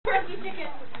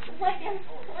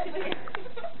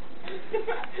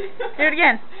Do it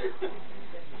again.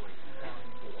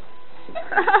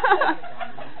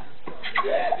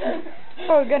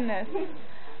 Oh, goodness.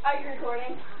 Are you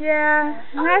recording? Yeah.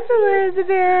 That's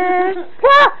Elizabeth.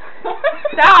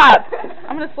 Stop!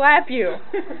 I'm going to slap you.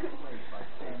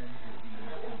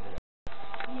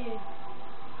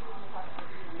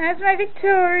 That's my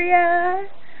Victoria,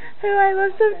 who I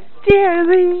love so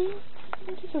dearly.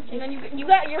 And then you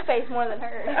got your face more than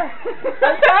hers. I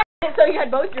was trying it so you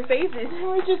had both your faces.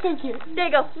 Oh, it's just so cute. There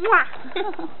you go.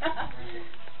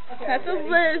 That's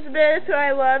Elizabeth, who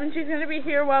I love, and she's going to be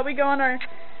here while we go on our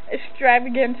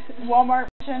extravagant Walmart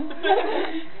mission.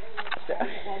 So.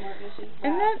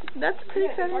 And that's pretty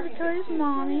exciting. Victoria's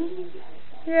mommy.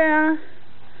 Yeah.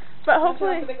 But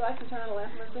hopefully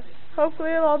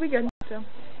it'll all be good. So.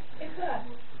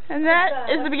 And that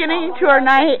is the beginning to our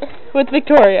night with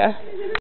Victoria.